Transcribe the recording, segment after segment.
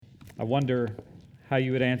I wonder how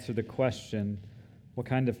you would answer the question, what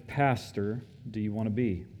kind of pastor do you want to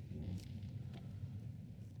be?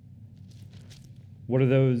 What are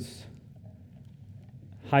those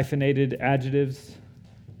hyphenated adjectives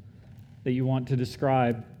that you want to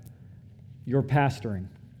describe your pastoring?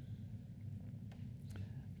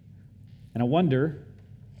 And I wonder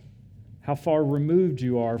how far removed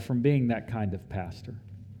you are from being that kind of pastor.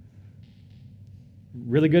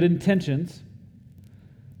 Really good intentions,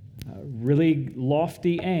 really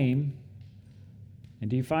lofty aim, and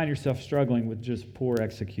do you find yourself struggling with just poor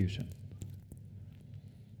execution?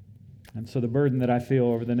 And so the burden that I feel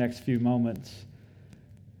over the next few moments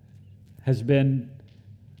has been,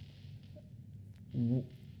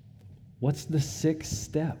 what's the 6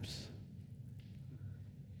 steps?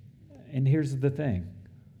 And here's the thing.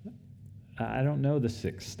 I don't know the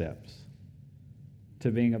 6 steps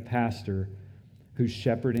to being a pastor whose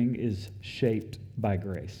shepherding is shaped by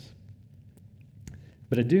grace.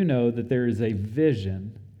 But I do know that there is a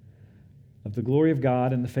vision of the glory of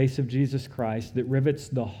God in the face of Jesus Christ that rivets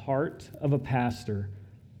the heart of a pastor,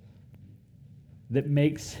 that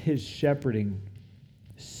makes his shepherding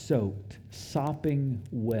soaked, sopping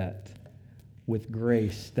wet with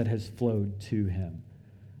grace that has flowed to him.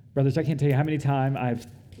 Brothers, I can't tell you how many times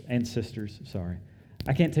and sisters,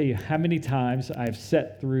 I can't tell you how many times I've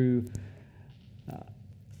sat through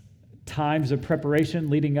times of preparation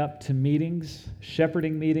leading up to meetings,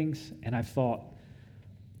 shepherding meetings, and I've thought,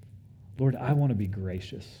 Lord, I want to be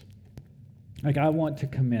gracious. I want to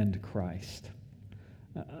commend Christ.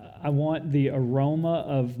 I want the aroma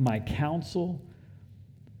of my counsel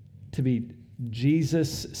to be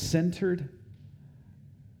Jesus-centered.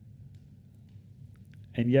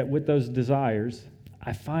 And yet with those desires,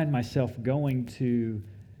 I find myself going to,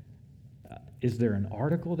 is there an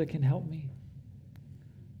article that can help me?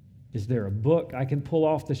 Is there a book I can pull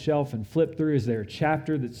off the shelf and flip through? Is there a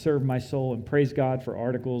chapter that served my soul? And praise God for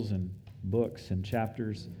articles and books and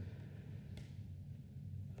chapters.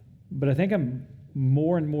 But I think I'm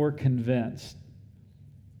more and more convinced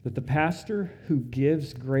that the pastor who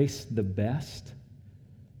gives grace the best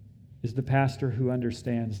is the pastor who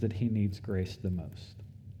understands that he needs grace the most.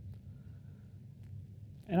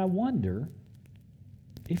 And I wonder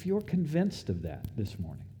if you're convinced of that this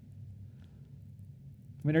morning.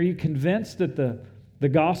 I mean, are you convinced that the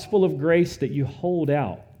gospel of grace that you hold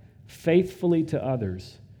out faithfully to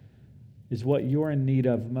others is what you're in need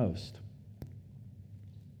of most?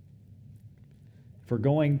 If we're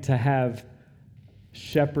going to have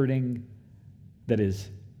shepherding that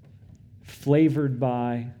is flavored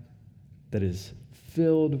by, that is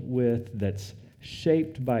filled with, that's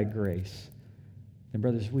shaped by grace, then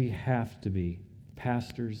brothers, we have to be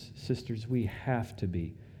pastors, sisters, we have to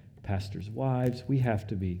be pastors' wives, we have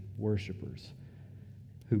to be worshipers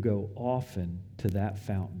who go often to that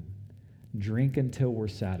fountain, drink until we're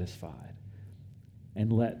satisfied,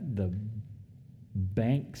 and let the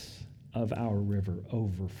banks of our river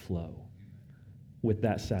overflow with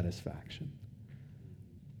that satisfaction.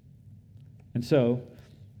 And so,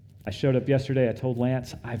 I showed up yesterday, I told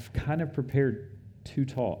Lance, I've kind of prepared 2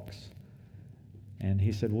 talks. And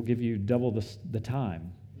he said, we'll give you double the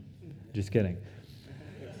time. Just kidding.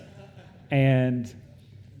 And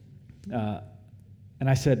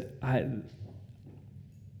I said,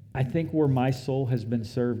 I think where my soul has been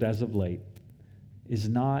served as of late is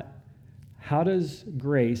not, how does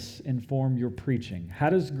grace inform your preaching? How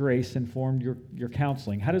does grace inform your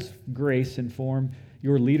counseling? How does grace inform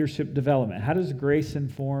your leadership development? How does grace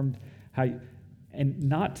inform and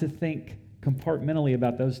not to think compartmentally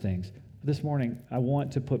about those things. This morning, I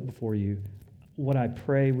want to put before you what I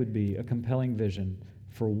pray would be a compelling vision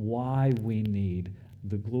for why we need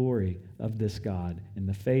the glory of this God in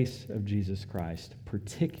the face of Jesus Christ,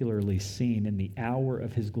 particularly seen in the hour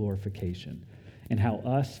of his glorification, and how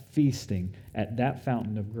us feasting at that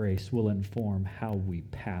fountain of grace will inform how we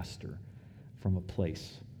pastor from a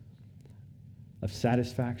place of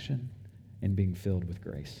satisfaction and being filled with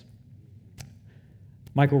grace.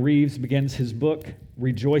 Michael Reeves begins his book,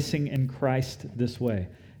 Rejoicing in Christ, this way.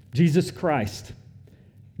 Jesus Christ,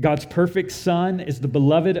 God's perfect Son, is the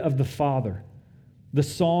beloved of the Father, the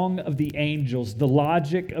song of the angels, the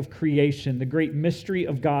logic of creation, the great mystery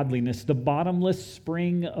of godliness, the bottomless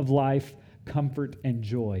spring of life, comfort, and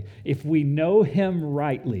joy. If we know him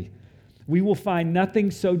rightly, we will find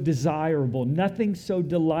nothing so desirable, nothing so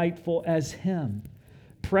delightful as him.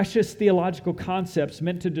 Precious theological concepts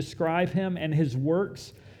meant to describe him and his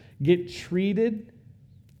works get treated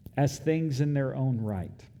as things in their own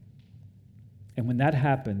right. And when that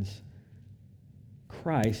happens,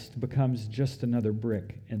 Christ becomes just another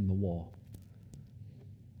brick in the wall.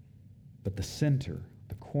 But the center,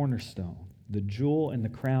 the cornerstone, the jewel and the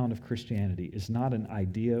crown of Christianity is not an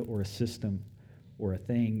idea or a system or a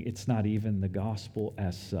thing. It's not even the gospel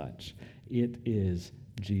as such. It is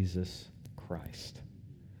Jesus Christ.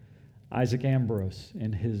 Isaac Ambrose,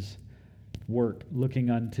 in his work, Looking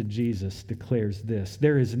Unto Jesus, declares this: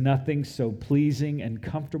 there is nothing so pleasing and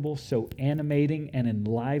comfortable, so animating and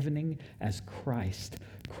enlivening as Christ.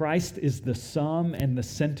 Christ is the sum and the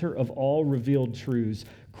center of all revealed truths.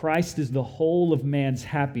 Christ is the whole of man's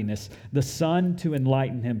happiness, the sun to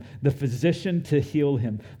enlighten him, the physician to heal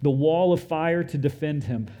him, the wall of fire to defend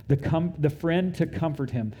him, the friend to comfort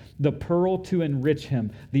him, the pearl to enrich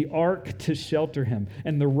him, the ark to shelter him,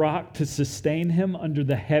 and the rock to sustain him under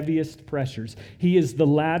the heaviest pressures. He is the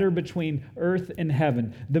ladder between earth and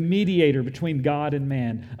heaven, the mediator between God and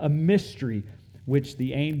man, a mystery which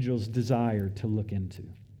the angels desire to look into.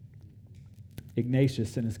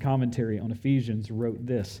 Ignatius, in his commentary on Ephesians, wrote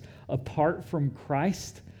this: apart from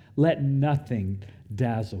Christ, let nothing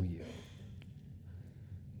dazzle you.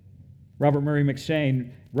 Robert Murray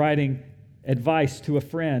McCheyne, writing advice to a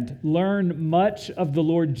friend: learn much of the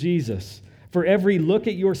Lord Jesus. For every look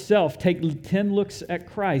at yourself, take 10 looks at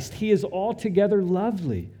Christ. He is altogether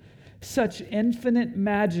lovely. Such infinite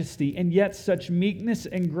majesty, and yet such meekness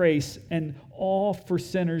and grace, and all for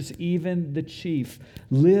sinners, even the chief.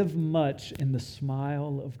 Live much in the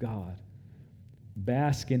smile of God.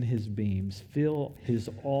 Bask in his beams. Feel his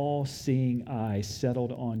all-seeing eye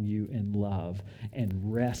settled on you in love, and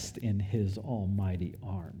rest in his almighty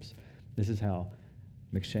arms. This is how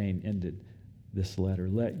McCheyne ended this letter.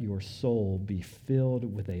 Let your soul be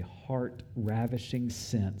filled with a heart-ravishing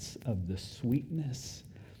sense of the sweetness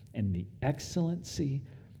and the excellency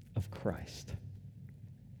of Christ.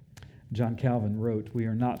 John Calvin wrote, we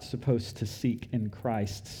are not supposed to seek in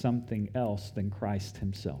Christ something else than Christ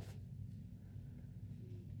himself.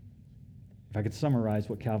 If I could summarize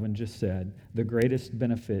what Calvin just said, the greatest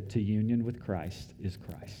benefit to union with Christ is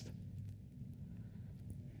Christ.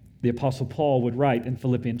 The Apostle Paul would write in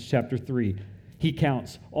Philippians chapter 3, he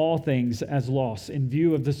counts all things as loss in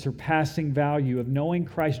view of the surpassing value of knowing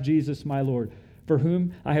Christ Jesus my Lord, for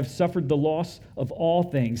whom I have suffered the loss of all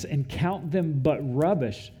things, and count them but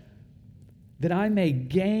rubbish, that I may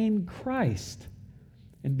gain Christ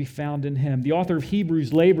and be found in him. The author of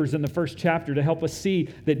Hebrews labors in the first chapter to help us see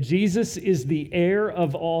that Jesus is the heir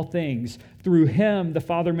of all things. Through him, the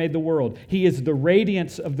Father made the world. He is the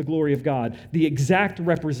radiance of the glory of God, the exact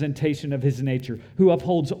representation of his nature, who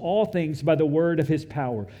upholds all things by the word of his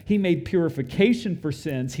power. He made purification for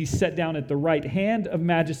sins. He's set down at the right hand of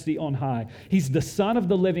majesty on high. He's the Son of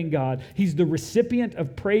the living God. He's the recipient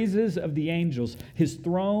of praises of the angels. His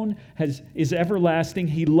throne is everlasting.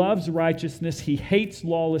 He loves righteousness. He hates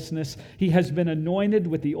lawlessness. He has been anointed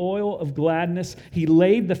with the oil of gladness. He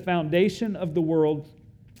laid the foundation of the world.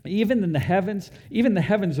 Even the heavens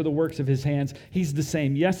are the works of his hands. He's the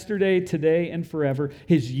same yesterday, today, and forever.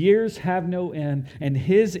 His years have no end, and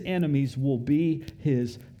his enemies will be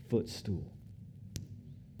his footstool.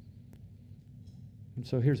 And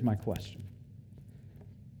so here's my question.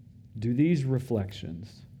 Do these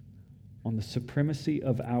reflections on the supremacy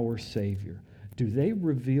of our Savior, do they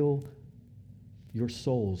reveal your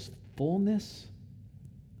soul's fullness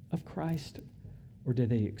of Christ, or do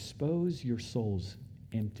they expose your soul's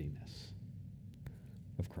emptiness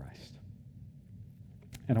of Christ?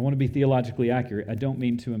 And I want to be theologically accurate. I don't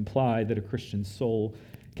mean to imply that a Christian soul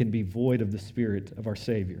can be void of the Spirit of our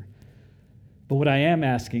Savior. But what I am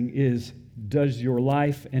asking is, does your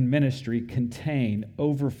life and ministry contain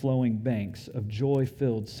overflowing banks of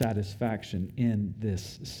joy-filled satisfaction in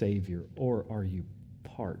this Savior? Or are you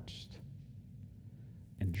parched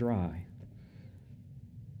and dry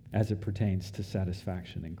as it pertains to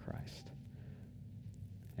satisfaction in Christ?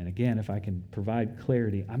 And again, if I can provide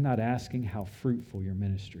clarity, I'm not asking how fruitful your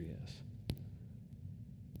ministry is.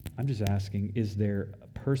 I'm just asking, is there a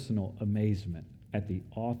personal amazement at the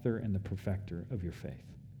author and the perfecter of your faith?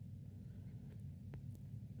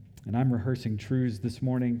 And I'm rehearsing truths this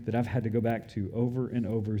morning that I've had to go back to over and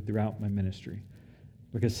over throughout my ministry,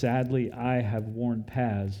 because sadly, I have worn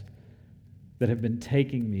paths that have been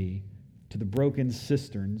taking me to the broken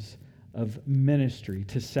cisterns of ministry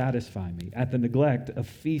to satisfy me at the neglect of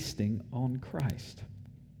feasting on Christ.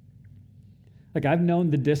 Like, I've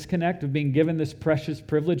known the disconnect of being given this precious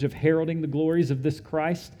privilege of heralding the glories of this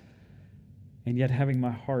Christ, and yet having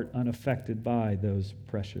my heart unaffected by those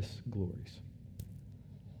precious glories.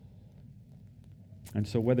 And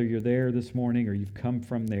so whether you're there this morning, or you've come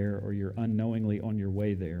from there, or you're unknowingly on your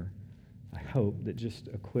way there, I hope that just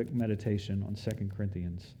a quick meditation on 2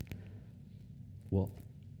 Corinthians will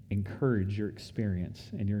encourage your experience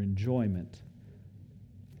and your enjoyment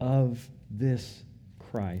of this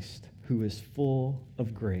Christ who is full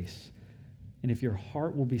of grace. And if your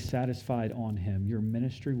heart will be satisfied on him, your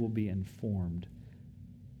ministry will be informed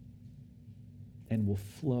and will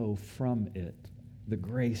flow from it the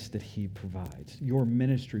grace that he provides. Your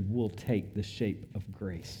ministry will take the shape of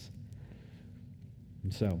grace.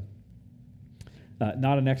 And so,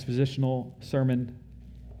 not an expositional sermon,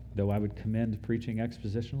 though I would commend preaching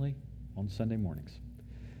expositionally on Sunday mornings.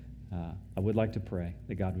 I would like to pray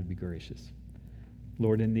that God would be gracious.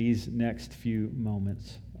 Lord, in these next few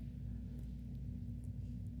moments,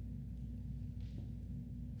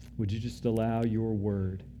 would you just allow your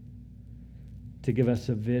word to give us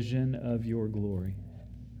a vision of your glory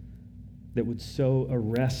that would so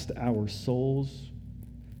arrest our souls,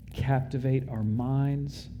 captivate our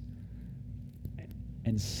minds,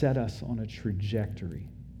 and set us on a trajectory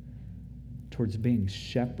towards being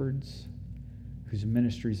shepherds whose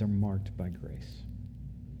ministries are marked by grace,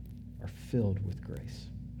 are filled with grace.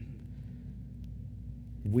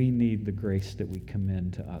 We need the grace that we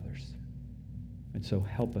commend to others. And so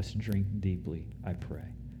help us drink deeply, I pray.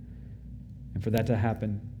 And for that to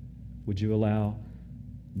happen, would you allow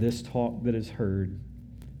this talk that is heard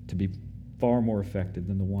to be far more effective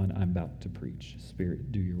than the one I'm about to preach?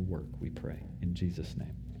 Spirit, do your work, we pray. In Jesus'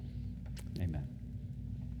 name, amen.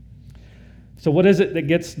 So what is it that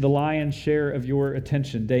gets the lion's share of your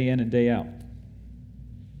attention day in and day out?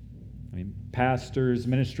 I mean, pastors,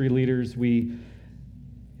 ministry leaders, we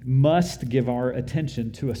must give our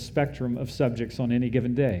attention to a spectrum of subjects on any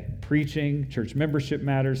given day. Preaching, church membership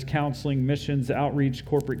matters, counseling, missions, outreach,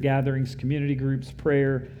 corporate gatherings, community groups,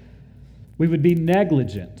 prayer. We would be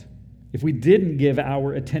negligent if we didn't give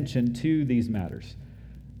our attention to these matters.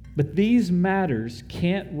 But these matters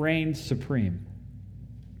can't reign supreme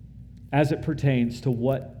as it pertains to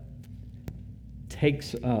what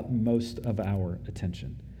takes up most of our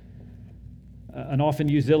attention. An often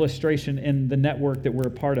used illustration in the network that we're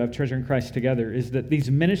a part of, Treasuring Christ Together, is that these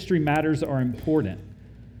ministry matters are important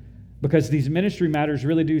because these ministry matters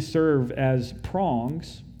really do serve as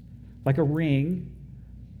prongs, like a ring.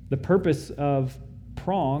 The purpose of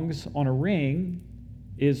prongs on a ring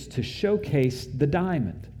is to showcase the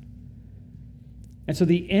diamond. And so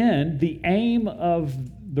the aim of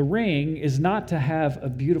the ring is not to have a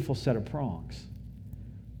beautiful set of prongs.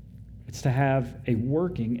 It's to have a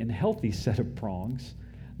working and healthy set of prongs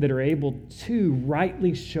that are able to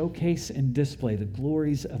rightly showcase and display the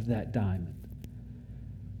glories of that diamond.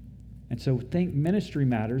 And so think ministry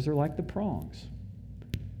matters are like the prongs.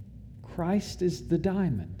 Christ is the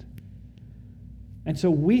diamond. And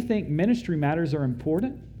so we think ministry matters are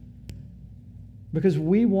important because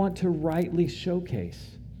we want to rightly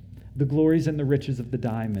showcase the glories and the riches of the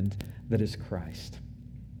diamond that is Christ.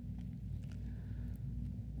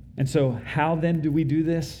 And so how then do we do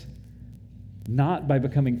this? Not by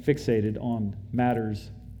becoming fixated on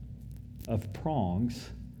matters of prongs,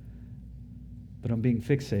 but on being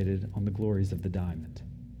fixated on the glories of the diamond.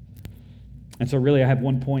 And so really I have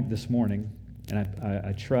one point this morning, and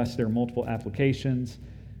I trust there are multiple applications.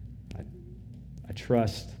 I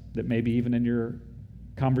trust that maybe even in your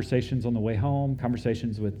conversations on the way home,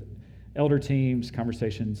 conversations with elder teams,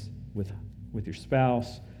 conversations with your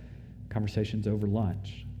spouse, conversations over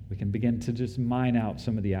lunch, we can begin to just mine out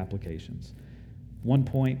some of the applications. One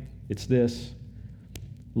point, it's this: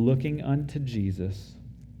 looking unto Jesus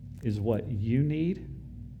is what you need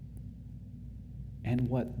and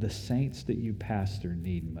what the saints that you pastor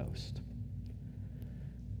need most.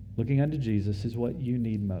 Looking unto Jesus is what you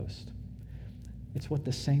need most. It's what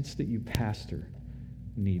the saints that you pastor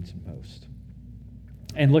needs most.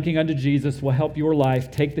 And looking unto Jesus will help your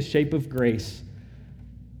life take the shape of grace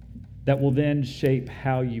that will then shape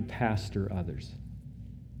how you pastor others.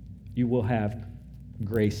 You will have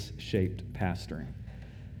grace-shaped pastoring.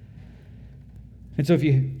 And so if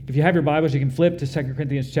you have your Bibles, you can flip to 2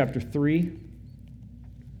 Corinthians chapter 3.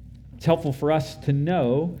 It's helpful for us to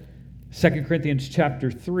know 2 Corinthians chapter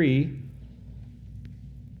 3,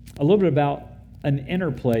 a little bit about an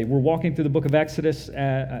interplay. We're walking through the book of Exodus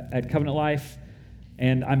at Covenant Life,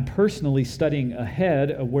 and I'm personally studying ahead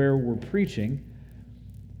of where we're preaching.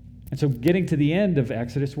 And so getting to the end of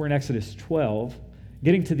Exodus, we're in Exodus 12.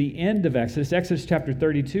 Getting to the end of Exodus chapter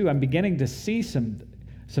 32, I'm beginning to see some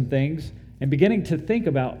things and beginning to think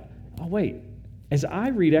about, oh wait, as I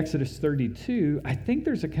read Exodus 32, I think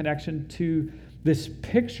there's a connection to this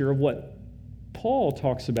picture of what Paul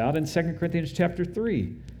talks about in 2 Corinthians chapter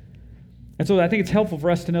 3. And so I think it's helpful for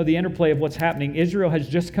us to know the interplay of what's happening. Israel has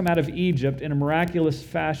just come out of Egypt in a miraculous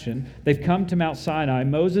fashion. They've come to Mount Sinai.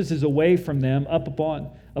 Moses is away from them up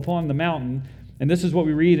upon the mountain. And this is what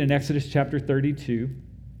we read in Exodus chapter 32.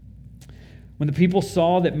 When the people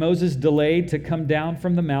saw that Moses delayed to come down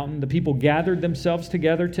from the mountain, the people gathered themselves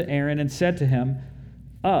together to Aaron and said to him,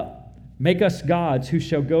 "Up, make us gods who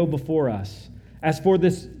shall go before us. As for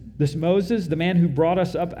this Moses, the man who brought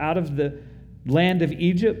us up out of the land of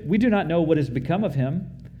Egypt, we do not know what has become of him."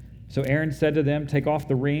 So Aaron said to them, "Take off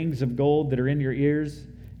the rings of gold that are in your ears,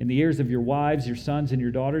 in the ears of your wives, your sons, and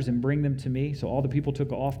your daughters, and bring them to me." So all the people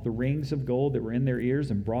took off the rings of gold that were in their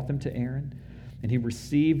ears and brought them to Aaron. And he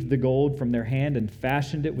received the gold from their hand and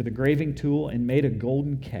fashioned it with a graving tool and made a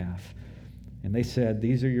golden calf. And they said,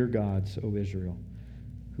 "These are your gods, O Israel,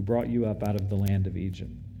 who brought you up out of the land of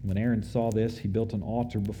Egypt." When Aaron saw this, he built an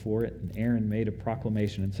altar before it, and Aaron made a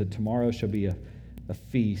proclamation and said, "Tomorrow shall be a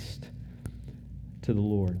feast to the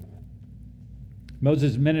Lord."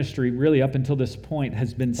 Moses' ministry, really up until this point,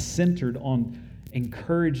 has been centered on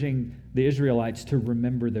encouraging the Israelites to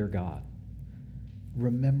remember their God.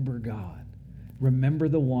 Remember God. Remember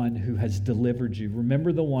the one who has delivered you.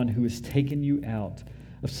 Remember the one who has taken you out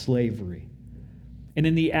of slavery. And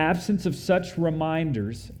in the absence of such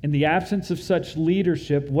reminders, in the absence of such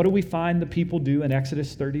leadership, what do we find the people do in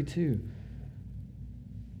Exodus 32?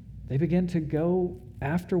 They begin to go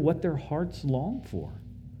after what their hearts long for.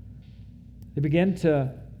 They begin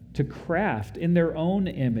to craft in their own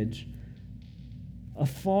image a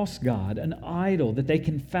false god, an idol that they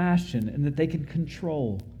can fashion and that they can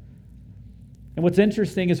control. And what's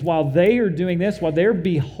interesting is while they are doing this, while they're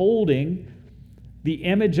beholding the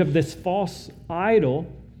image of this false idol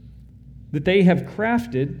that they have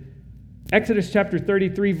crafted, Exodus chapter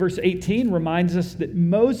 33, verse 18 reminds us that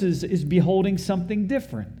Moses is beholding something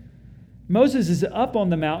different. Moses is up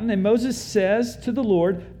on the mountain, and Moses says to the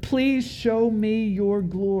Lord, "Please show me your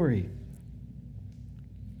glory."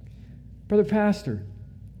 Brother Pastor,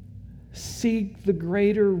 seek the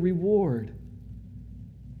greater reward.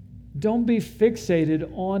 Don't be fixated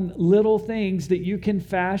on little things that you can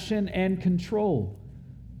fashion and control.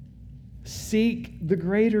 Seek the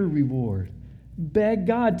greater reward. Beg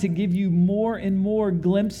God to give you more and more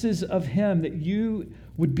glimpses of Him, that you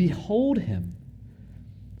would behold Him.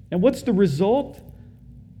 And what's the result?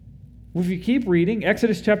 Well, if you keep reading,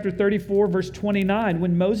 Exodus chapter 34, verse 29,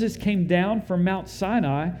 when Moses came down from Mount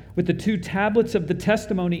Sinai with the 2 tablets of the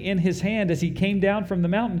testimony in his hand as he came down from the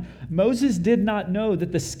mountain, Moses did not know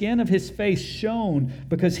that the skin of his face shone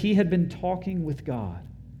because he had been talking with God.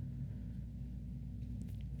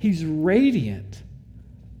 He's radiant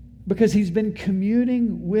because he's been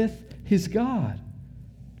communing with his God.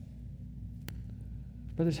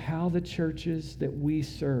 Brothers, how the churches that we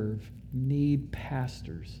serve need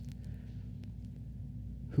pastors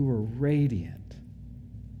who are radiant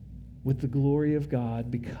with the glory of God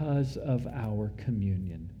because of our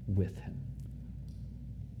communion with Him.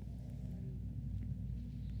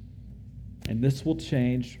 And this will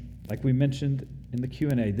change, like we mentioned in the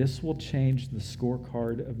Q&A, this will change the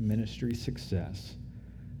scorecard of ministry success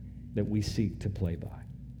that we seek to play by.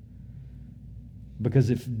 Because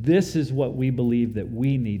if this is what we believe that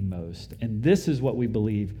we need most, and this is what we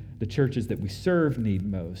believe the churches that we serve need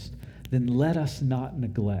most, then let us not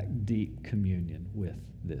neglect deep communion with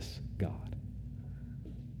this God.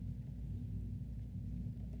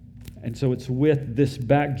 And so it's with this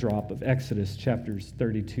backdrop of Exodus chapters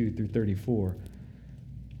 32 through 34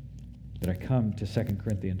 that I come to 2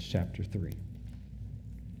 Corinthians chapter 3.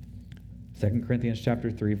 2 Corinthians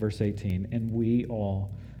chapter 3, verse 18, "And we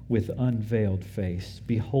all, with unveiled face,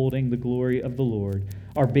 beholding the glory of the Lord,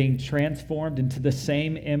 are being transformed into the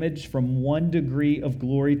same image from one degree of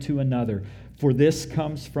glory to another. For this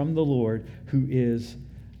comes from the Lord, who is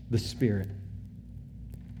the Spirit."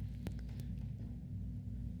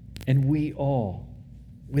 And we all,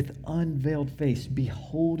 with unveiled face,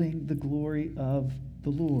 beholding the glory of the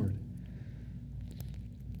Lord.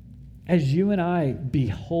 As you and I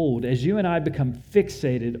behold, as you and I become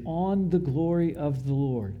fixated on the glory of the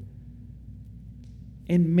Lord,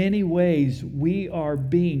 in many ways we are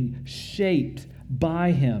being shaped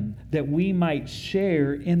by Him that we might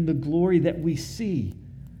share in the glory that we see,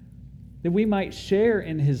 that we might share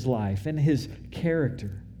in His life and His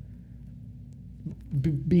character.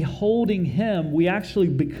 Beholding Him, we actually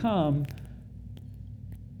become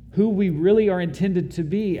who we really are intended to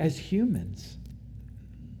be as humans.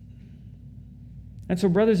 And so,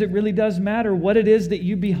 brothers, it really does matter what it is that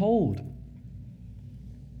you behold.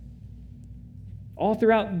 All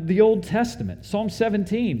throughout the Old Testament. Psalm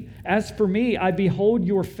 17, as for me, I behold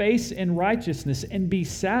your face in righteousness and be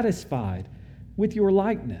satisfied with your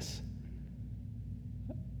likeness.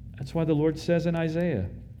 That's why the Lord says in Isaiah,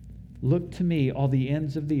 look to me, all the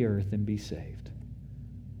ends of the earth, and be saved.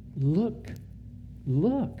 Look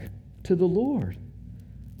to the Lord.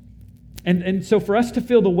 And so for us to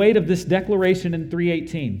feel the weight of this declaration in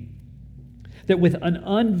 3:18, that with an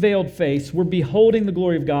unveiled face, we're beholding the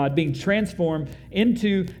glory of God, being transformed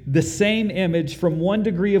into the same image from one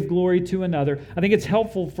degree of glory to another. I think it's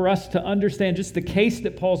helpful for us to understand just the case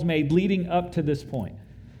that Paul's made leading up to this point.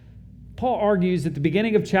 Paul argues at the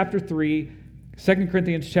beginning of chapter 3, 2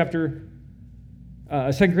 Corinthians chapter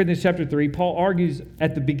 3, Paul argues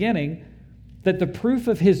at the beginning that the proof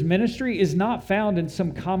of his ministry is not found in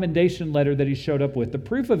some commendation letter that he showed up with. The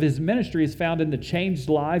proof of his ministry is found in the changed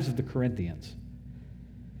lives of the Corinthians.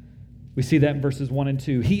 We see that in verses 1 and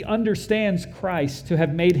 2. He understands Christ to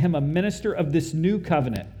have made him a minister of this new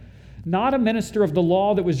covenant, not a minister of the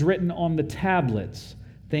law that was written on the tablets,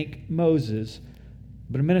 think Moses,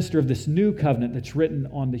 but a minister of this new covenant that's written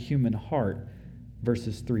on the human heart,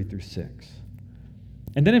 verses 3 through 6.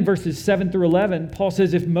 And then in verses 7 through 11, Paul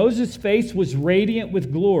says, if Moses' face was radiant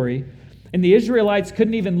with glory, and the Israelites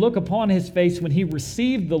couldn't even look upon his face when he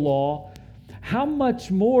received the law, how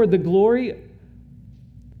much more the glory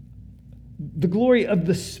of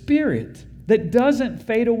the Spirit that doesn't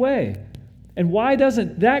fade away. And why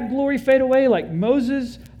doesn't that glory fade away like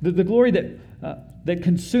Moses, the glory that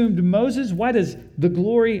consumed Moses? Why does the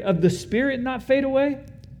glory of the Spirit not fade away?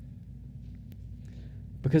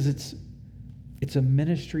 Because it's a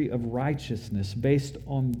ministry of righteousness based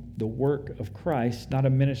on the work of Christ, not a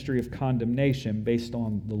ministry of condemnation based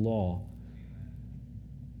on the law.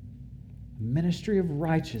 A ministry of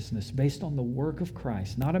righteousness based on the work of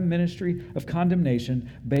Christ, not a ministry of condemnation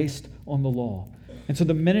based on the law. And so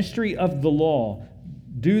the ministry of the law,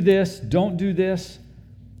 do this, don't do this,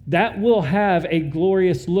 that will have a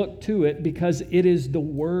glorious look to it because it is the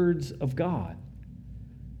words of God.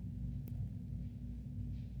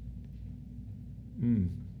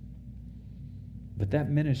 But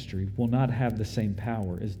that ministry will not have the same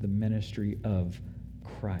power as the ministry of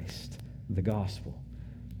Christ, the gospel.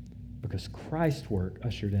 Because Christ's work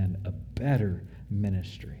ushered in a better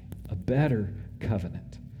ministry, a better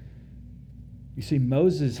covenant. You see,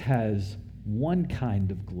 Moses has one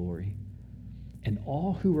kind of glory, and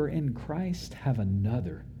all who are in Christ have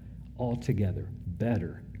another, altogether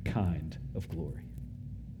better kind of glory.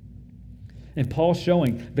 And Paul's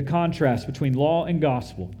showing the contrast between law and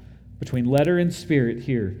gospel, between letter and spirit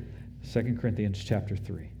here, 2 Corinthians chapter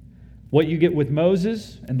 3. What you get with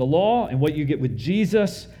Moses and the law and what you get with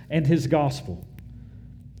Jesus and his gospel.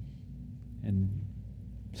 And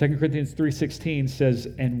 2 Corinthians 3:16 says,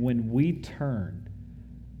 and when we turn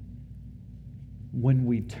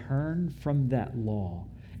from that law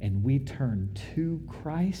and we turn to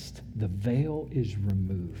Christ, the veil is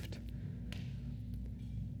removed.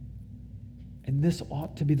 And this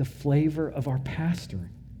ought to be the flavor of our pastoring.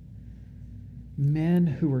 Men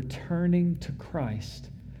who are turning to Christ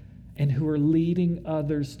and who are leading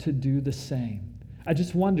others to do the same. I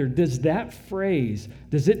just wonder, does that phrase,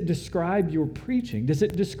 does it describe your preaching? Does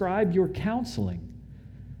it describe your counseling?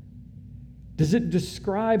 Does it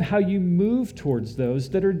describe how you move towards those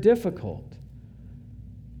that are difficult?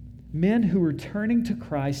 Men who are turning to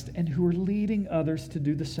Christ and who are leading others to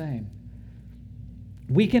do the same.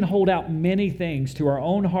 We can hold out many things to our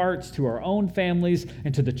own hearts, to our own families,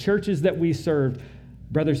 and to the churches that we serve.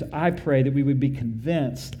 Brothers, I pray that we would be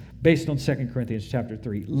convinced, based on 2 Corinthians chapter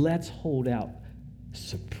 3, let's hold out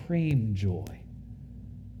supreme joy.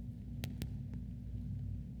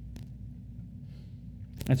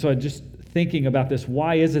 And so just thinking about this,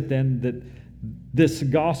 why is it then that this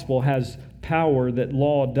gospel has power that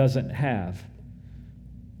law doesn't have?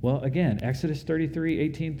 Well, again, Exodus 33,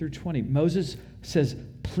 18 through 20. Moses says,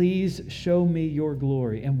 please show me your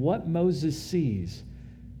glory. And what Moses sees,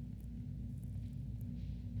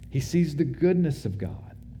 he sees the goodness of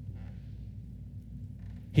God.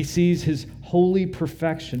 He sees his holy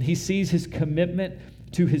perfection. He sees his commitment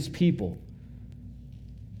to his people.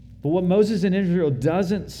 But what Moses and Israel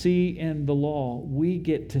doesn't see in the law, we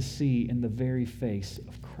get to see in the very face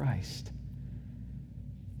of Christ.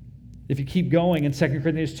 If you keep going in 2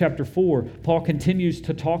 Corinthians chapter 4, Paul continues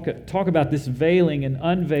to talk about this veiling and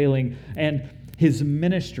unveiling and his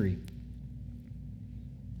ministry.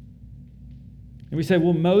 And we say,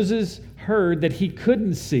 well, Moses heard that he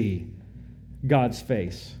couldn't see God's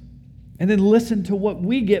face. And then listen to what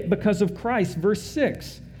we get because of Christ. Verse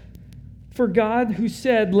 6. For God, who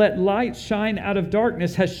said, "Let light shine out of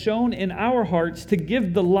darkness," has shone in our hearts to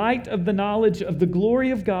give the light of the knowledge of the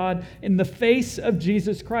glory of God in the face of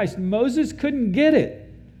Jesus Christ. Moses couldn't get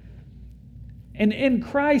it. And in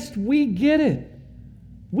Christ, we get it.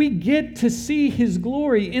 We get to see his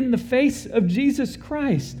glory in the face of Jesus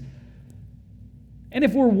Christ. And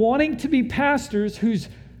if we're wanting to be pastors whose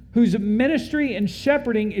ministry and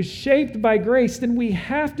shepherding is shaped by grace, then we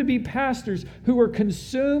have to be pastors who are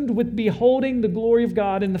consumed with beholding the glory of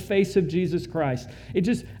God in the face of Jesus Christ.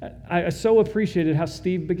 I so appreciated how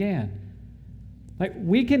Steve began. Like,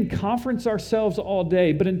 we can conference ourselves all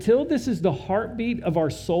day, but until this is the heartbeat of our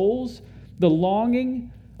souls, the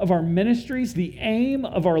longing of our ministries, the aim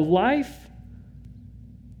of our life,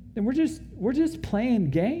 then we're just playing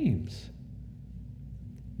games.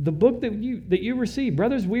 The book that you receive,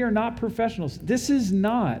 brothers, we are not professionals. This is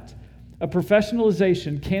not a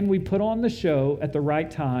professionalization. Can we put on the show at the right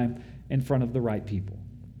time in front of the right people?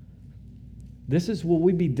 This is, will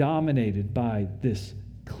we be dominated by this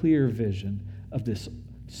clear vision of this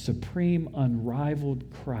supreme, unrivaled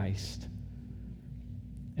Christ?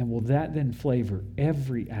 And will that then flavor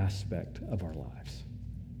every aspect of our lives?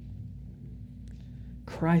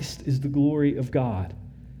 Christ is the glory of God.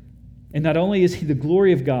 And not only is he the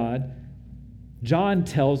glory of God, John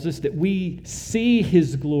tells us that we see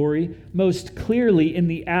his glory most clearly in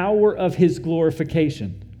the hour of his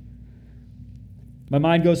glorification. My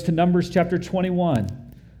mind goes to Numbers chapter 21.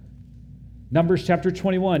 Numbers chapter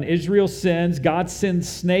 21, Israel sins, God sends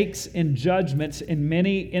snakes and judgments, and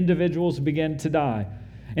many individuals begin to die.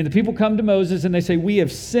 And the people come to Moses and they say, "We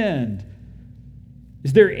have sinned.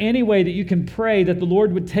 Is there any way that you can pray that the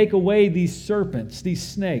Lord would take away these serpents, these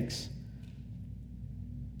snakes?"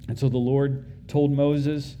 And so the Lord told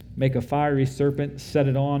Moses, "Make a fiery serpent, set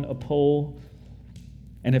it on a pole,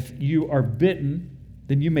 and if you are bitten,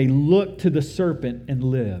 then you may look to the serpent and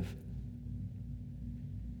live."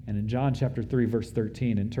 And in John chapter 3, verse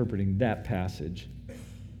 13, interpreting that passage,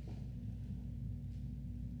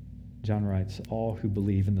 John writes, "All who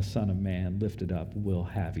believe in the Son of Man lifted up will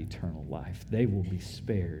have eternal life." They will be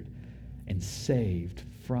spared and saved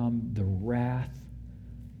from the wrath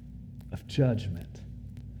of judgment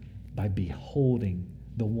by beholding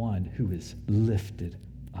the one who is lifted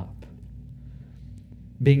up.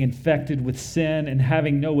 Being infected with sin and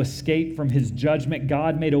having no escape from his judgment,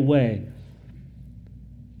 God made a way.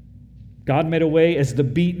 God made a way as the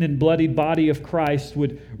beaten and bloodied body of Christ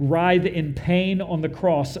would writhe in pain on the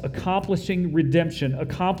cross, accomplishing redemption,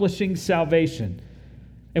 accomplishing salvation.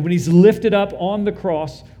 And when he's lifted up on the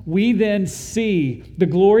cross, we then see the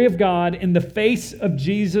glory of God in the face of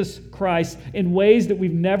Jesus Christ in ways that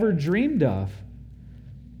we've never dreamed of.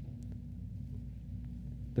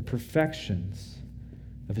 The perfections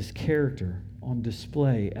of his character on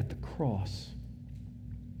display at the cross.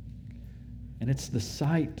 And it's the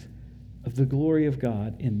sight of the glory of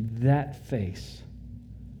God in that face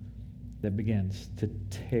that begins to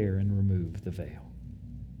tear and remove the veil,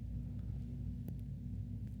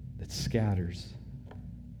 that scatters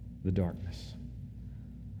the darkness.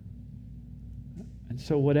 And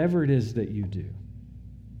so whatever it is that you do,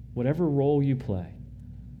 whatever role you play,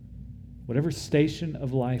 whatever station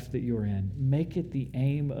of life that you're in, make it the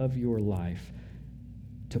aim of your life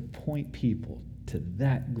to point people to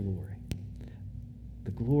that glory.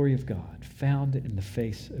 The glory of God found in the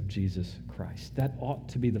face of Jesus Christ. That ought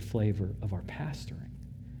to be the flavor of our pastoring.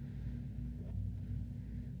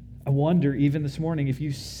 I wonder, even this morning, if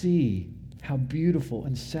you see how beautiful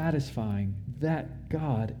and satisfying that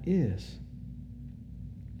God is.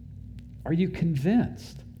 Are you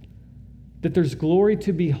convinced that there's glory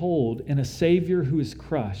to behold in a Savior who is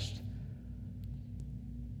crushed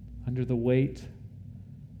under the weight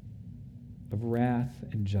of wrath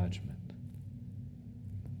and judgment?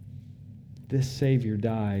 This Savior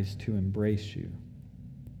dies to embrace you,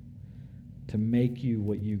 to make you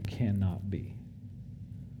what you cannot be.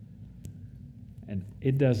 And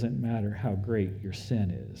it doesn't matter how great your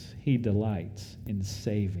sin is. He delights in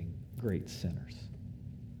saving great sinners.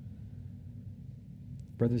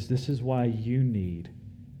 Brothers, this is why you need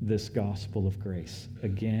this gospel of grace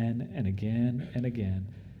again and again and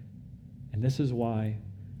again. And this is why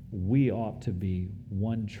we ought to be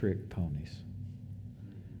one-trick ponies,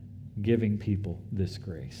 giving people this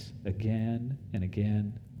grace again and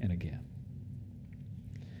again and again.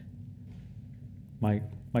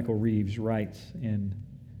 Michael Reeves writes in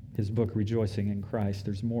his book, Rejoicing in Christ,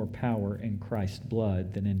 there's more power in Christ's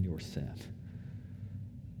blood than in your sin.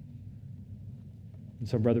 And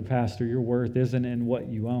so, brother pastor, your worth isn't in what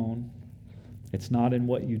you own. It's not in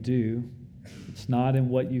what you do. It's not in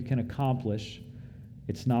what you can accomplish.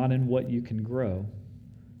 It's not in what you can grow.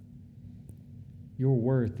 Your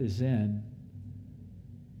worth is in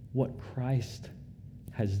what Christ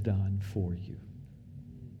has done for you.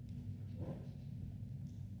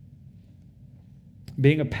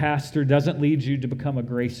 Being a pastor doesn't lead you to become a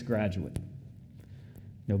grace graduate.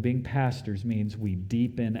 No, being pastors means we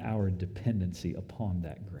deepen our dependency upon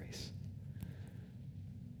that grace.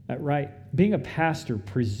 Right? Being a pastor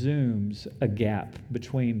presumes a gap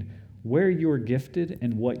between where you're gifted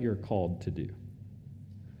and what you're called to do.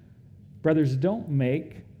 Brothers, don't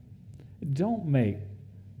make, I'm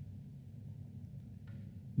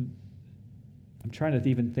trying to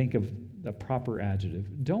even think of a proper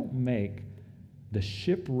adjective. Don't make the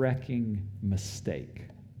shipwrecking mistake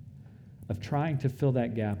of trying to fill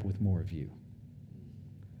that gap with more of you.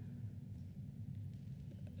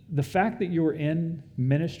 The fact that you're in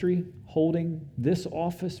ministry holding this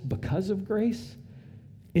office because of grace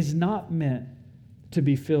is not meant to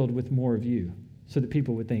be filled with more of you so that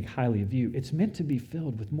people would think highly of you. It's meant to be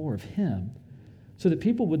filled with more of Him so that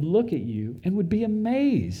people would look at you and would be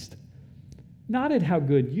amazed, not at how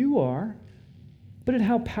good you are, but at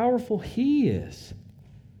how powerful He is.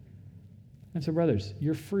 And so, brothers,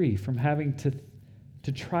 you're free from having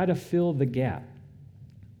to try to fill the gap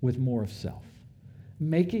with more of self.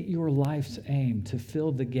 Make it your life's aim to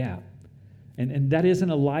fill the gap. And that isn't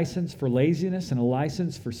a license for laziness and a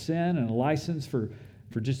license for sin and a license for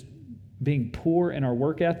just being poor in our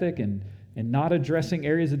work ethic and not addressing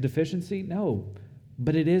areas of deficiency. No,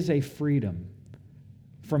 but it is a freedom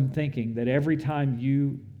from thinking that every time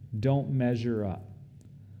you don't measure up,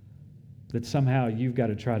 that somehow you've got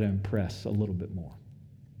to try to impress a little bit more.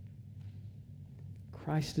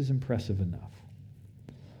 Christ is impressive enough.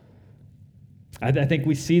 I think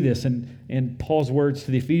we see this in Paul's words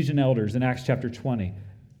to the Ephesian elders in Acts chapter 20,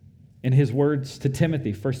 in his words to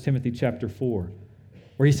Timothy, 1 Timothy chapter 4,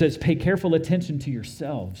 where he says, pay careful attention to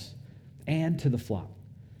yourselves and to the flock.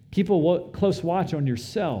 Keep a close watch on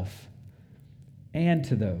yourself and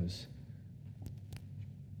to those,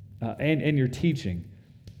 and your teaching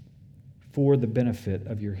for the benefit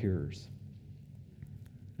of your hearers.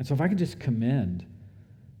 And so if I could just commend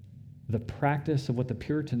the practice of what the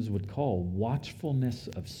Puritans would call watchfulness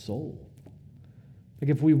of soul.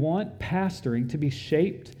 Like if we want pastoring to be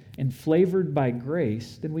shaped and flavored by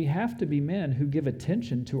grace, then we have to be men who give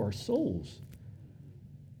attention to our souls.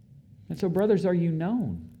 And so, brothers, are you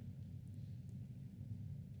known?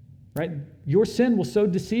 Right? Your sin will so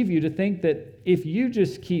deceive you to think that if you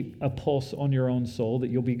just keep a pulse on your own soul, that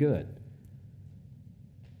you'll be good.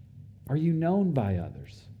 Are you known by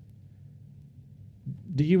others?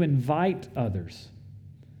 Do you invite others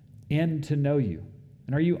in to know you?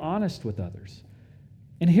 And are you honest with others?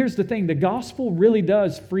 And here's the thing, the gospel really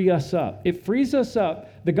does free us up. It frees us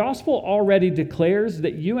up. The gospel already declares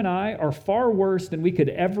that you and I are far worse than we could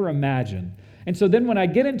ever imagine. And so then when I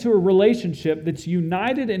get into a relationship that's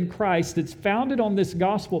united in Christ, that's founded on this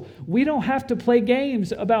gospel, we don't have to play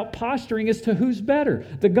games about posturing as to who's better.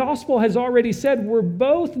 The gospel has already said we're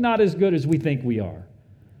both not as good as we think we are.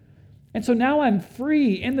 And so now I'm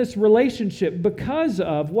free in this relationship because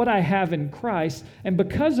of what I have in Christ and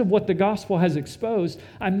because of what the gospel has exposed.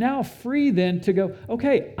 I'm now free then to go,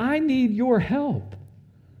 okay, I need your help.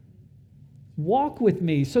 Walk with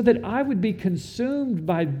me so that I would be consumed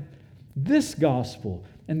by this gospel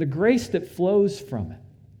and the grace that flows from it.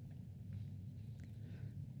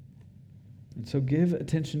 And so give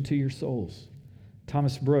attention to your souls.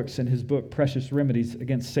 Thomas Brooks, in his book, Precious Remedies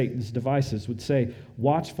Against Satan's Devices, would say,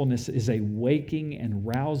 watchfulness is a waking and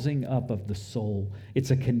rousing up of the soul. It's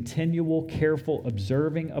a continual, careful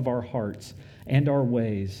observing of our hearts and our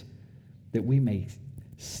ways that we may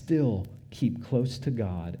still keep close to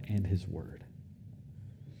God and His Word.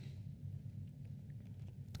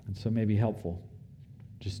 And so it may be helpful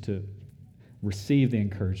just to receive the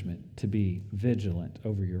encouragement to be vigilant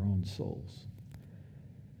over your own souls.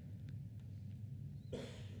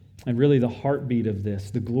 And really the heartbeat of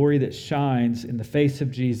this, the glory that shines in the face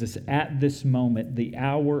of Jesus at this moment, the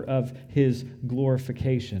hour of His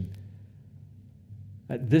glorification.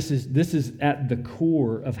 This is at the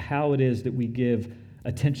core of how it is that we give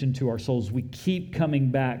attention to our souls. We keep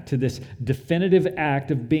coming back to this definitive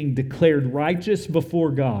act of being declared righteous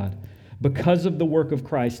before God because of the work of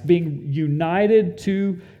Christ, being united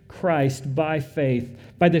to Christ by faith,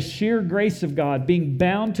 by the sheer grace of God, being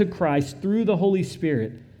bound to Christ through the Holy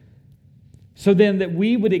Spirit. So then that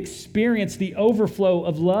we would experience the overflow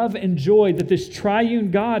of love and joy that this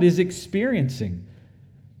triune God is experiencing.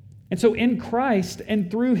 And so in Christ and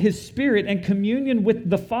through His Spirit and communion with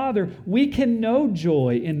the Father, we can know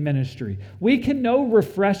joy in ministry. We can know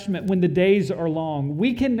refreshment when the days are long.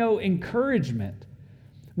 We can know encouragement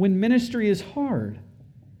when ministry is hard.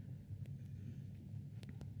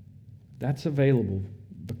 That's available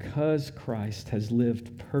because Christ has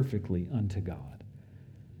lived perfectly unto God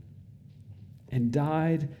and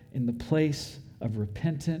died in the place of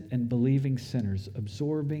repentant and believing sinners,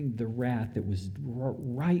 absorbing the wrath that was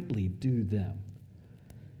rightly due them,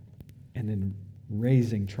 and then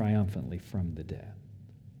raising triumphantly from the dead.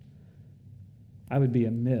 I would be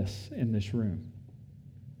amiss in this room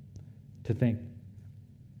to think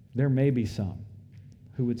there may be some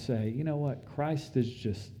who would say, you know what, Christ is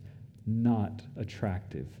just not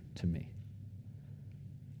attractive to me.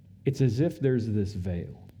 It's as if there's this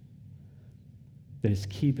veil that is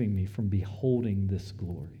keeping me from beholding this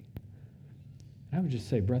glory. And I would just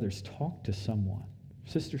say, brothers, talk to someone.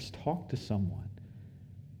 Sisters, talk to someone.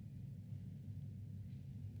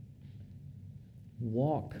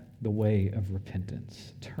 Walk the way of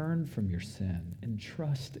repentance. Turn from your sin and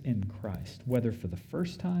trust in Christ, whether for the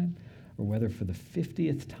first time or whether for the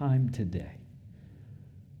 50th time today.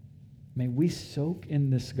 May we soak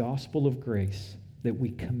in this gospel of grace that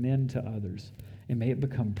we commend to others, and may it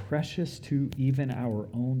become precious to even our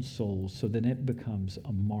own souls so that it becomes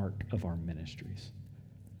a mark of our ministries.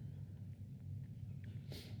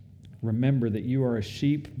 Remember that you are a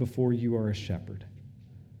sheep before you are a shepherd.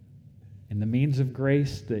 And the means of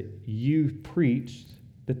grace that you preached,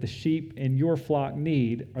 that the sheep in your flock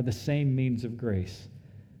need, are the same means of grace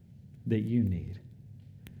that you need.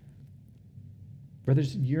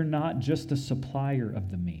 Brothers, you're not just a supplier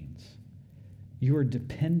of the means. You are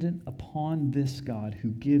dependent upon this God who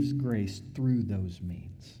gives grace through those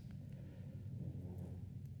means.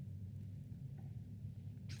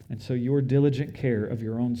 And so your diligent care of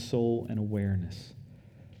your own soul and awareness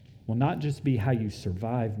will not just be how you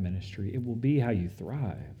survive ministry, it will be how you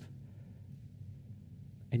thrive.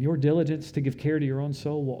 And your diligence to give care to your own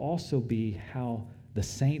soul will also be how the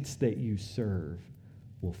saints that you serve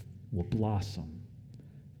will blossom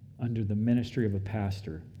under the ministry of a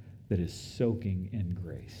pastor that is soaking in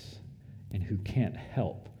grace and who can't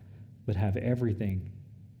help but have everything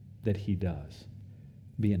that he does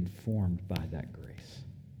be informed by that grace.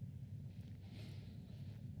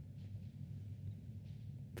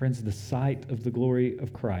 Friends, the sight of the glory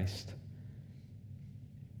of Christ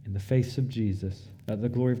in the face of Jesus, the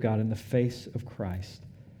glory of God in the face of Christ,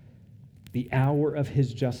 the hour of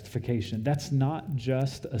his justification, that's not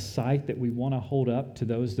just a sight that we want to hold up to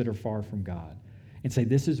those that are far from God and say,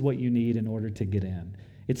 this is what you need in order to get in.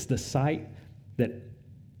 It's the sight that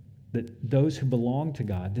those who belong to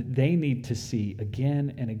God, that they need to see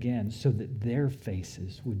again and again so that their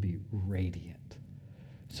faces would be radiant,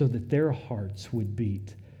 so that their hearts would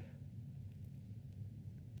beat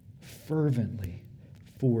fervently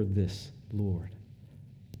for this Lord.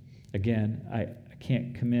 Again, I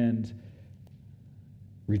can't commend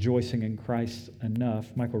rejoicing in Christ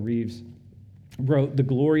enough. Michael Reeves wrote, "The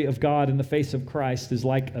glory of God in the face of Christ is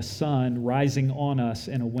like a sun rising on us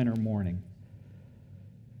in a winter morning,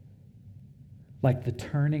 like the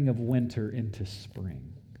turning of winter into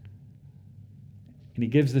spring." And he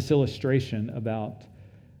gives this illustration about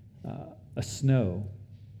a snow,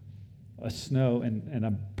 and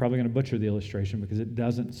I'm probably going to butcher the illustration because it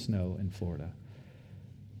doesn't snow in Florida.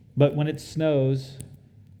 But when it snows,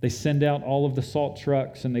 they send out all of the salt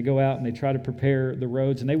trucks and they go out and they try to prepare the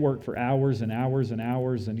roads, and they work for hours and hours and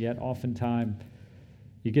hours, and yet oftentimes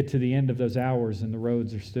you get to the end of those hours and the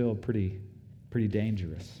roads are still pretty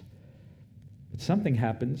dangerous. But something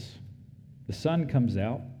happens. The sun comes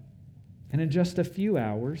out, and in just a few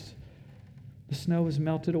hours, the snow is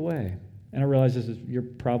melted away. And I realize you're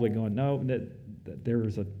probably going, no, that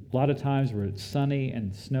there's a lot of times where it's sunny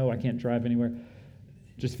and snow, I can't drive anywhere.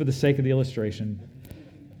 Just for the sake of the illustration,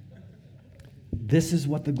 this is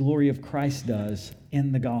what the glory of Christ does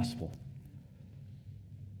in the gospel.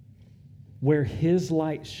 Where his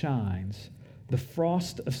light shines, the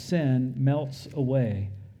frost of sin melts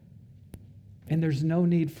away. And there's no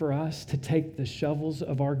need for us to take the shovels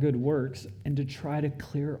of our good works and to try to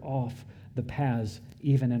clear off the paths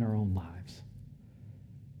even in our own lives.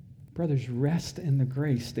 Brothers, rest in the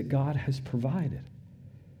grace that God has provided.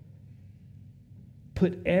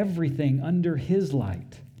 Put everything under his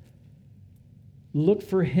light. Look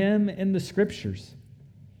for him in the scriptures.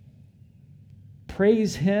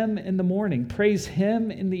 Praise him in the morning. Praise him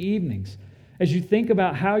in the evenings. As you think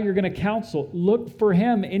about how you're going to counsel, look for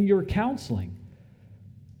him in your counseling.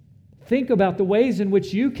 Think about the ways in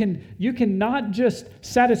which you can not just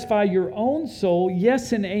satisfy your own soul,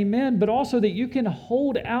 yes and amen, but also that you can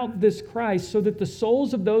hold out this Christ so that the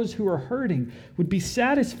souls of those who are hurting would be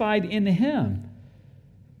satisfied in Him.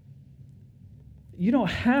 You don't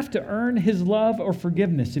have to earn His love or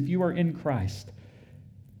forgiveness if you are in Christ.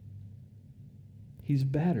 He's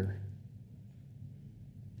better.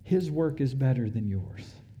 His work is better than yours.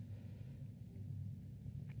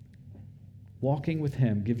 Walking with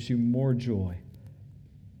Him gives you more joy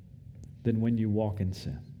than when you walk in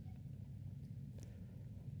sin.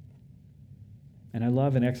 And I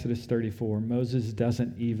love in Exodus 34, Moses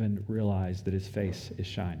doesn't even realize that his face is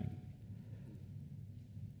shining.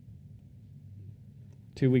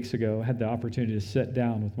 2 weeks ago, I had the opportunity to sit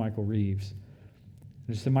down with Michael Reeves.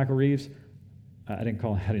 I just said, Michael Reeves, I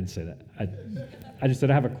didn't say that. I just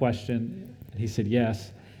said, I have a question. And he said,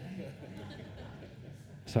 yes.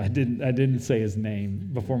 So I didn't say his name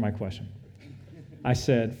before my question. I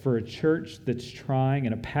said, for a church that's trying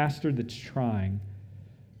and a pastor that's trying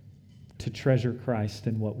to treasure Christ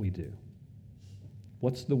in what we do,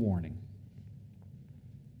 what's the warning?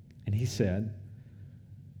 And he said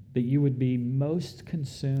that you would be most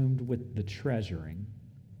consumed with the treasuring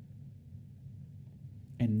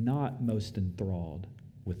and not most enthralled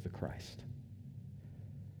with the Christ.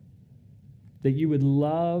 That you would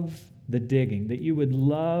love the digging, that you would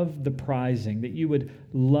love the prizing, that you would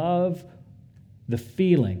love the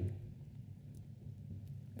feeling,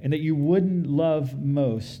 and that you wouldn't love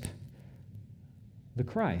most the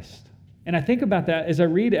Christ. And I think about that as I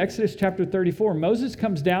read Exodus chapter 34. Moses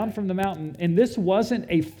comes down from the mountain, and this wasn't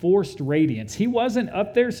a forced radiance. He wasn't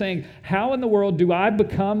up there saying, how in the world do I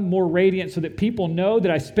become more radiant so that people know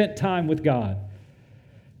that I spent time with God?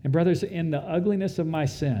 And brothers, in the ugliness of my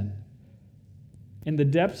sin, in the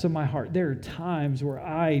depths of my heart, there are times where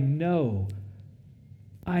I know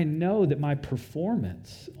that my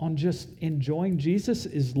performance on just enjoying Jesus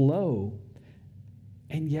is low,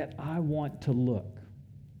 and yet I want to look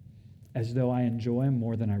as though I enjoy Him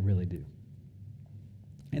more than I really do.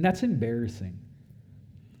 And that's embarrassing.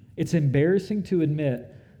 It's embarrassing to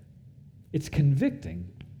admit. It's convicting.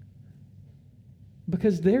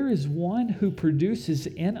 Because there is one who produces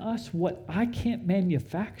in us what I can't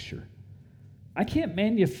manufacture. I can't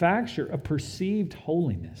manufacture a perceived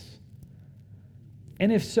holiness.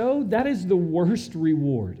 And if so, that is the worst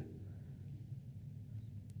reward.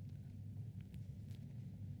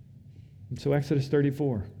 And so Exodus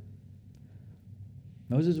 34.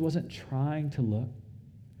 Moses wasn't trying to look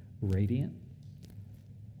radiant.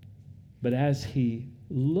 But as he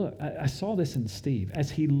looked, I saw this in Steve,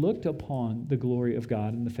 as he looked upon the glory of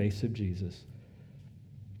God in the face of Jesus,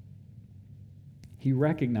 he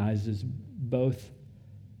recognizes both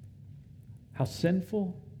how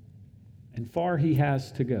sinful and far he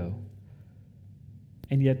has to go,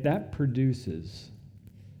 and yet that produces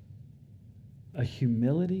a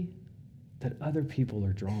humility that other people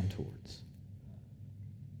are drawn towards.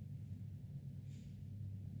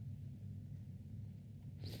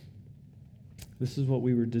 This is what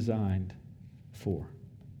we were designed for,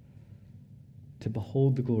 to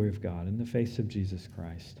behold the glory of God in the face of Jesus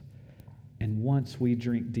Christ. And once we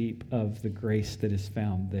drink deep of the grace that is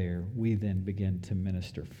found there, we then begin to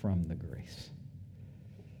minister from the grace.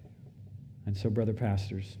 And so, brother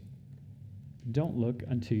pastors, don't look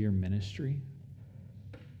unto your ministry.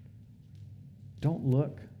 Don't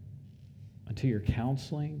look unto your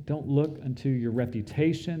counseling. Don't look unto your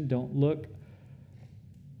reputation. Don't look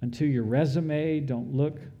unto your resume. Don't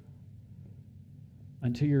look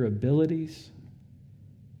unto your abilities.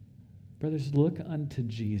 Brothers, look unto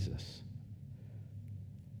Jesus.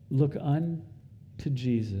 Look unto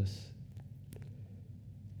Jesus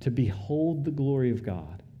to behold the glory of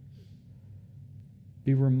God.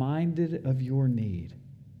 Be reminded of your need.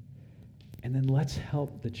 And then let's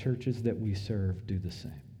help the churches that we serve do the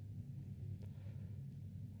same.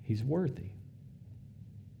 He's worthy.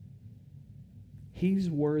 He's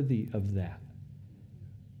worthy of that.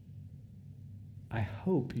 I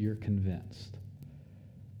hope you're convinced.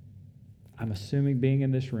 I'm assuming, being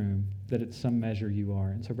in this room, that at some measure you are.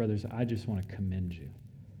 And so, brothers, I just want to commend you.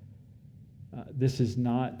 This is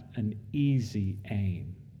not an easy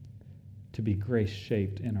aim, to be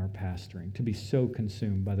grace-shaped in our pastoring, to be so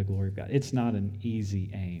consumed by the glory of God. It's not an easy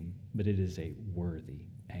aim, but it is a worthy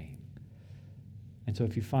aim. And so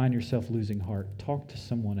if you find yourself losing heart, talk to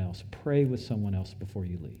someone else. Pray with someone else before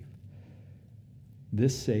you leave.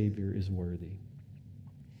 This Savior is worthy.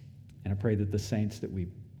 And I pray that the saints that we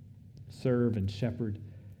serve and shepherd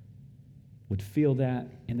would feel that,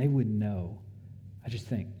 and they would know. I just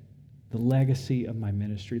think, the legacy of my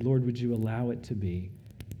ministry, Lord, would you allow it to be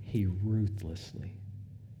he ruthlessly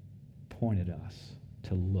pointed us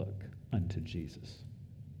to look unto Jesus.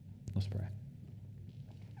 Let's pray.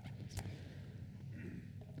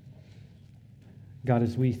 God,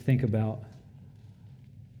 as we think about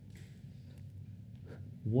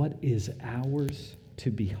what is ours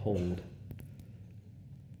to behold,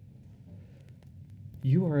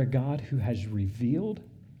 you are a God who has revealed,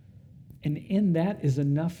 and in that is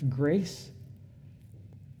enough grace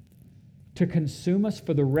to consume us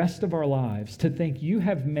for the rest of our lives, to think you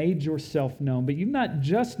have made yourself known. But you've not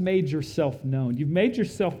just made yourself known, you've made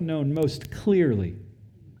yourself known most clearly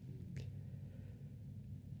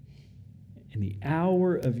in the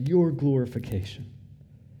hour of your glorification,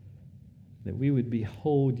 that we would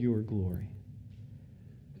behold your glory.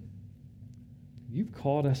 You've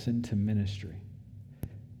called us into ministry,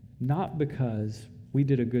 not because we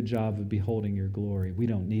did a good job of beholding your glory. We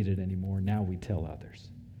don't need it anymore. Now we tell others.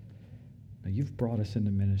 No, you've brought us into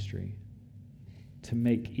ministry to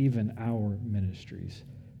make even our ministries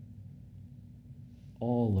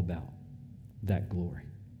all about that glory.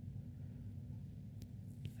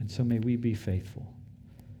 And so may we be faithful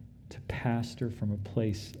to pastor from a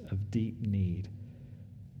place of deep need,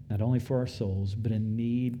 not only for our souls, but a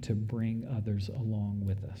need to bring others along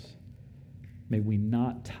with us. May we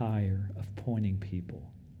not tire of pointing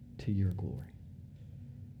people to your glory.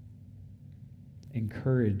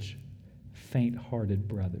 Encourage faint-hearted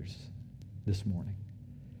brothers this morning.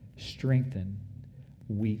 Strengthen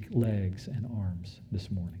weak legs and arms this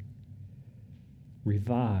morning.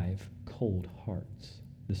 Revive cold hearts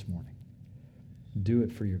this morning. Do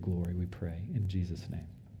it for your glory, we pray. In Jesus' name,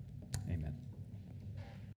 amen.